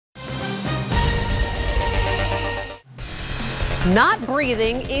Not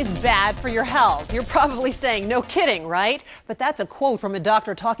breathing is bad for your health. You're probably saying, no kidding, right? But that's a quote from a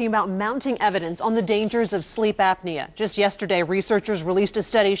doctor talking about mounting evidence on the dangers of sleep apnea. Just yesterday, researchers released a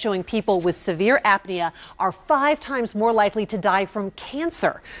study showing people with severe apnea are 5 times more likely to die from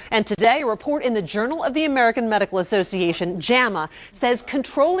cancer. And today, a report in the Journal of the American Medical Association, JAMA, says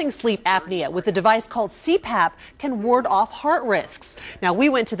controlling sleep apnea with a device called CPAP can ward off heart risks. Now, we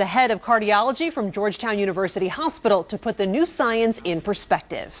went to the head of cardiology from Georgetown University Hospital to put the new science in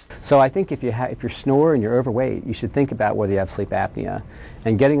perspective. So I think if you're snore and you're overweight, you should think about whether you have sleep apnea.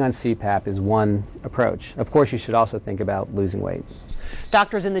 And getting on CPAP is one approach. Of course, you should also think about losing weight.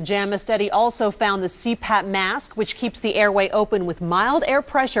 Doctors in the JAMA study also found the CPAP mask, which keeps the airway open with mild air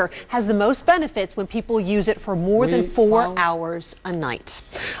pressure, has the most benefits when people use it for more than 4 hours a night.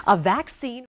 A vaccine